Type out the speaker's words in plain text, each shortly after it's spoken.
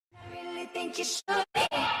think you should.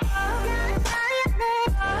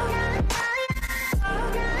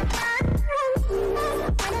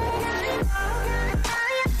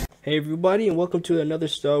 Hey everybody, and welcome to another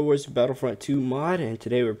Star Wars Battlefront 2 mod, and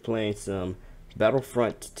today we're playing some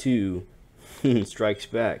Battlefront 2 Strikes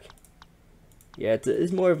Back. Yeah,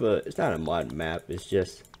 it's more of a, it's not a mod map, it's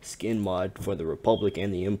just skin mod for the Republic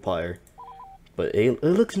and the Empire. But it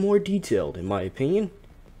looks more detailed in my opinion,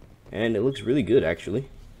 and it looks really good actually.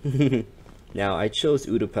 Now I chose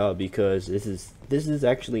Utapau because this is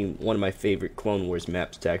actually one of my favorite Clone Wars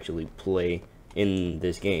maps to actually play in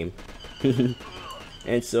this game.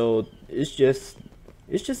 And so it's just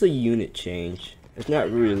a unit change. It's not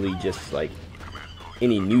really just like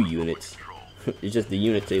any new units. It's just the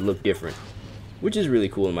units, they look different, which is really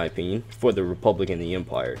cool in my opinion for the Republic and the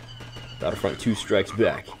Empire. Battlefront 2 Strikes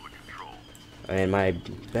Back. And my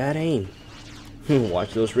bad aim.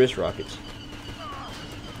 Watch those wrist rockets.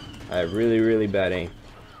 I have really bad aim.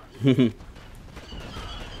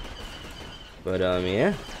 But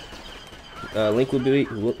yeah. Link will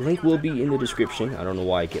be in the description. I don't know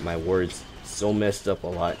why I get my words so messed up a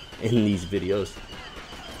lot in these videos.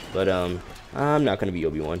 But I'm not gonna be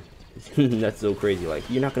Obi-Wan. That's so crazy. Like,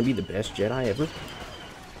 you're not gonna be the best Jedi ever.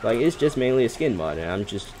 Like, it's just mainly a skin mod, and I'm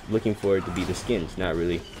just looking for it to be the skins, not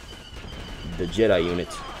really the Jedi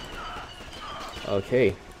units.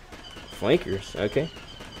 Okay, flankers. Okay,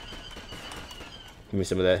 give me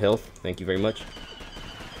some of that health. Thank you very much.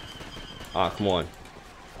 Ah, come on.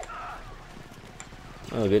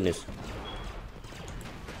 Oh goodness.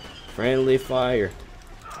 Friendly fire.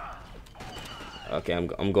 Okay,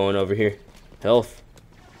 I'm going over here. Health.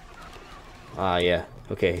 Ah yeah.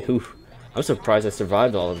 Okay. Oof. I'm surprised I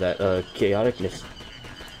survived all of that chaoticness.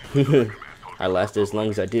 I lasted as long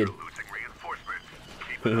as I did.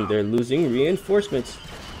 They're losing reinforcements.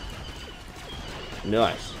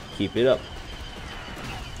 Nice. Keep it up.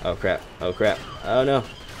 Oh crap. Oh crap. Oh no.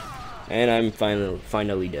 And I'm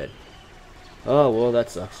finally dead. Oh, well,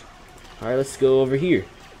 that sucks. Alright, let's go over here.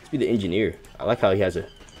 Let's be the engineer. I like how he has a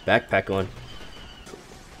backpack on.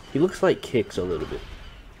 He looks like Kix a little bit.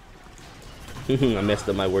 I messed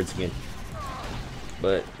up my words again.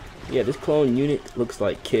 But, yeah, this clone unit looks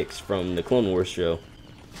like Kix from the Clone Wars show.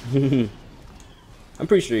 I'm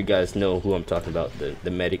pretty sure you guys know who I'm talking about,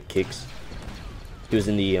 the medic Kix. He was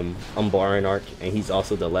in the Umbaran arc, and he's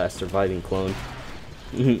also the last surviving clone.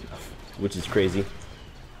 Which is crazy.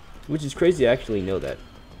 Which is crazy, I actually know that.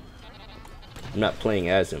 I'm not playing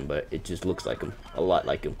as him, but it just looks like him. A lot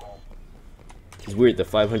like him. It's weird, the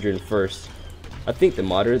 501st. I think the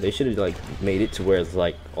modder, they should have like made it to where it's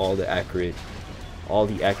like all the accurate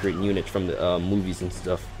units from the movies and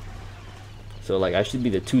stuff. So like I should be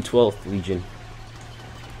the 212th Legion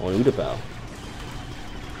on Utapau.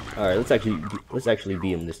 Alright, let's actually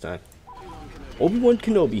be him this time. Obi-Wan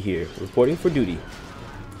Kenobi here, reporting for duty.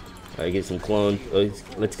 Alright, get some clones.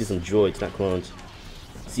 Let's get some droids, not clones.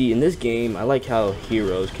 See, in this game, I like how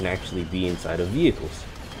heroes can actually be inside of vehicles.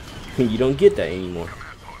 You don't get that anymore.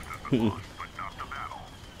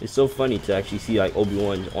 It's so funny to actually see like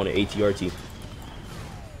Obi-Wan on an ATRT.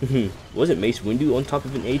 Wasn't Mace Windu on top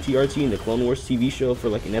of an ATRT in the Clone Wars TV show for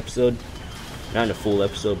like an episode? Not in a full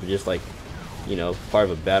episode, but just like, you know, part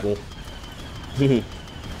of a battle.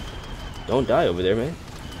 Don't die over there, man.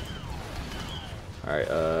 Alright,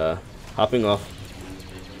 hopping off.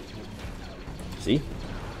 See?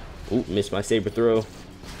 Ooh, missed my saber throw.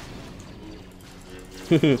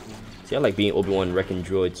 See, I like being Obi-Wan wrecking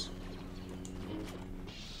droids.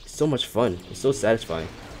 It's so much fun. It's so satisfying.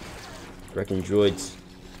 Wrecking droids.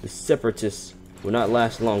 The Separatists will not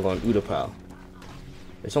last long on Utapau.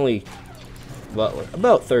 There's only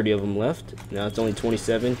about 30 of them left. Now it's only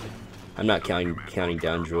 27. I'm not counting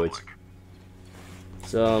down droids.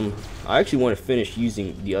 So, I actually want to finish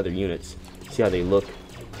using the other units. See how they look.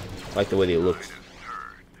 I like the way they look.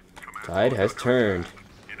 Tide has turned.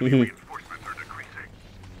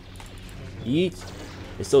 Yeet.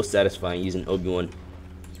 It's so satisfying using Obi-Wan.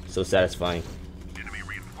 So satisfying.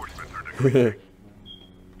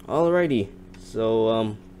 Alrighty.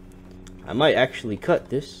 So, I might actually cut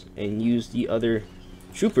this and use the other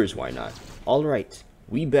troopers. Why not? Alright.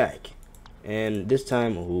 We back. And this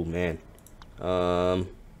time, oh man.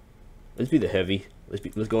 Let's be the heavy.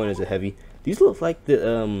 Let's go in as a heavy. These look like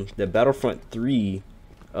the Battlefront 3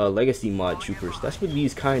 Legacy mod troopers. That's what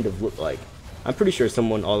these kind of look like. I'm pretty sure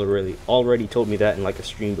someone already told me that in like a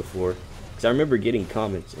stream before. Cause I remember getting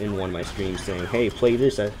comments in one of my streams saying, "Hey, play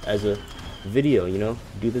this as a video. You know,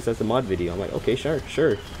 do this as a mod video." I'm like, okay,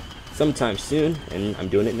 sure. Sometime soon, and I'm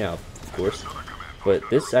doing it now, of course. But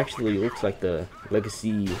this actually looks like the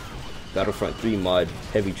Legacy Battlefront 3 mod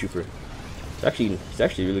heavy trooper. It's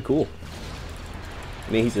actually really cool.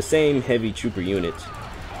 I mean, he's the same heavy trooper unit,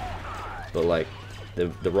 but like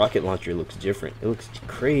the rocket launcher looks different. It looks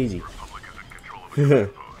crazy. Alright,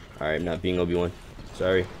 I'm not being Obi-Wan.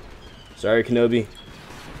 Sorry, Kenobi.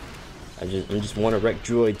 I just want to wreck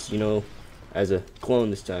droids, you know, as a clone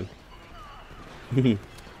this time.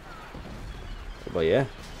 But yeah,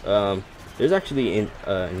 there's actually an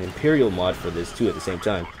Imperial mod for this too at the same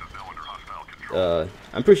time.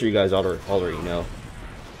 I'm pretty sure you guys already know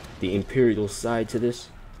the Imperial side to this.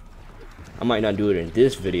 I might not do it in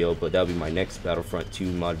this video, but that'll be my next Battlefront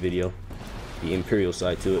 2 mod video. The Imperial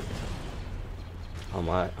side to it. Oh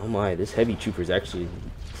my, this heavy trooper is actually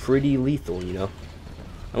pretty lethal, you know.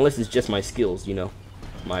 Unless it's just my skills, you know.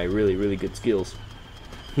 My really good skills.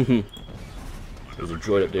 There's a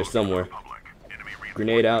droid up there somewhere.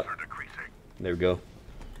 Grenade out. There we go.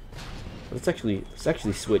 Let's actually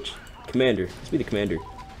switch. Commander. Let's be the commander.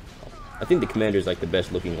 I think the commander is like the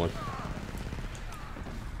best looking one.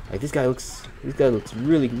 Like this guy looks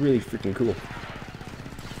really freaking cool.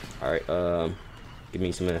 Alright, give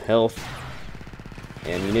me some health.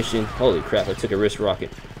 Ammunition. Holy crap, I took a wrist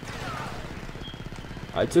rocket.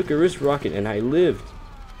 I took a wrist rocket and I lived.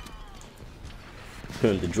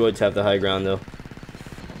 The droids have the high ground though.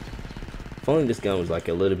 If only this gun was like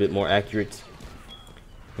a little bit more accurate.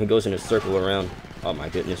 It goes in a circle around. Oh my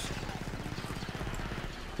goodness.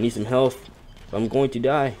 I need some health. I'm going to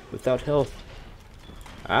die without health.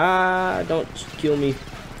 Ah, don't kill me.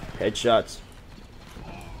 Headshots.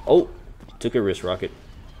 Oh, took a wrist rocket.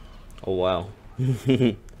 Oh wow.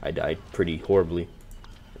 I died pretty horribly.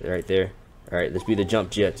 Right there. Alright, let's be the jump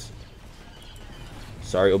jets.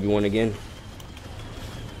 Sorry, Obi-Wan again.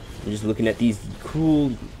 I'm just looking at these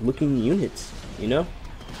cool looking units, you know?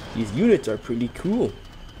 These units are pretty cool.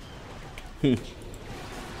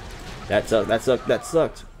 That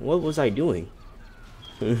sucked. What was I doing?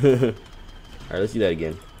 Alright, let's do that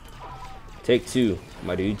again. Take two,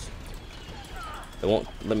 my dudes. They won't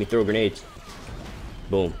let me throw grenades.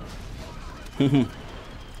 Boom.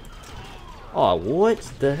 Oh, what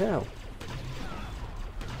the hell?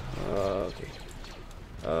 Okay.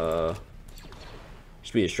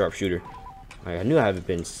 Should be a sharpshooter. I knew I haven't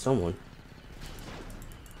been someone.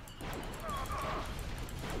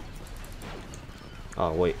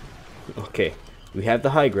 Oh wait. Okay. We have the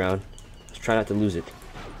high ground. Let's try not to lose it.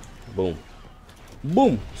 Boom.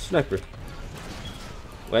 Boom! Sniper.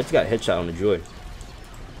 Well, I just got a headshot on the droid.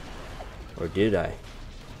 Or did I?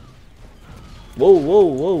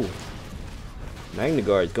 Whoa! Magna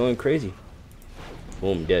Guard's going crazy.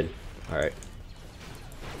 Boom, dead. Alright.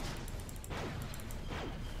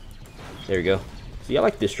 There we go. See, I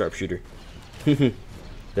like this sharpshooter. The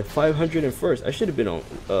 501st. I should have been on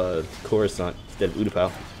Coruscant instead of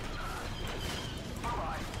Utapau.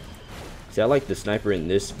 See, I like the sniper in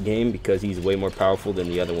this game because he's way more powerful than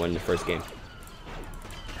the other one in the first game.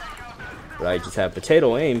 But I just have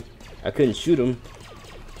potato aim. I couldn't shoot him.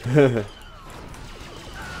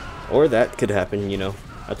 Or that could happen, you know.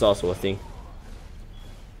 That's also a thing.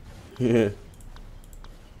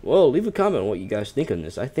 Whoa, leave a comment on what you guys think on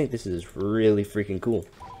this. I think this is really freaking cool.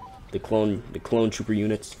 The clone trooper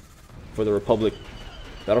units for the Republic.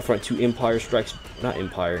 Battlefront 2 Empire Strikes, not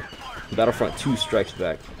Empire. Battlefront 2 Strikes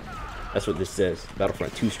Back. That's what this says.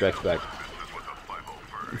 Battlefront 2 Strikes Back.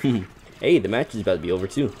 Hey, the match is about to be over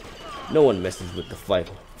too. No one messes with the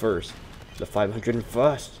 501st. The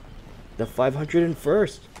 501st. The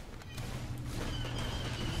 501st.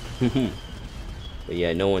 But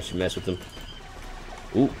yeah, no one should mess with them.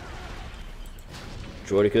 Ooh.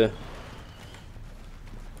 Droideka.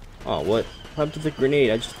 Oh, what? What happened to the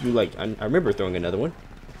grenade? I just threw like... I remember throwing another one.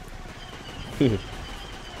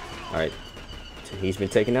 Alright. He's been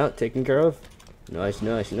taken care of. Nice.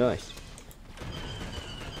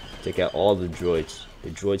 Take out all the droids. The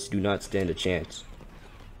droids do not stand a chance.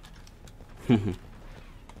 They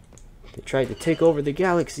tried to take over the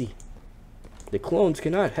galaxy. The clones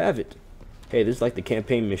cannot have it. Hey, this is like the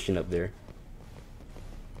campaign mission up there.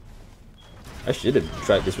 I should have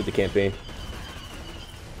tried this with the campaign.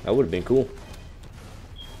 That would have been cool.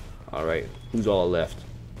 Alright, who's all left?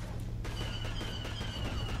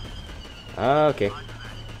 Okay.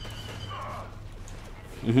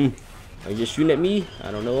 Are you just shooting at me?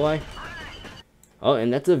 I don't know why. Oh,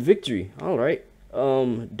 and that's a victory. Alright.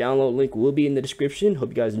 Download link will be in the description. Hope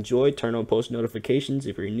you guys enjoyed. Turn on post notifications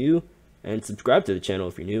if you're new. And subscribe to the channel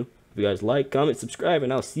if you're new. If you guys like, comment, subscribe,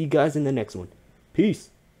 and I'll see you guys in the next one.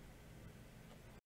 Peace.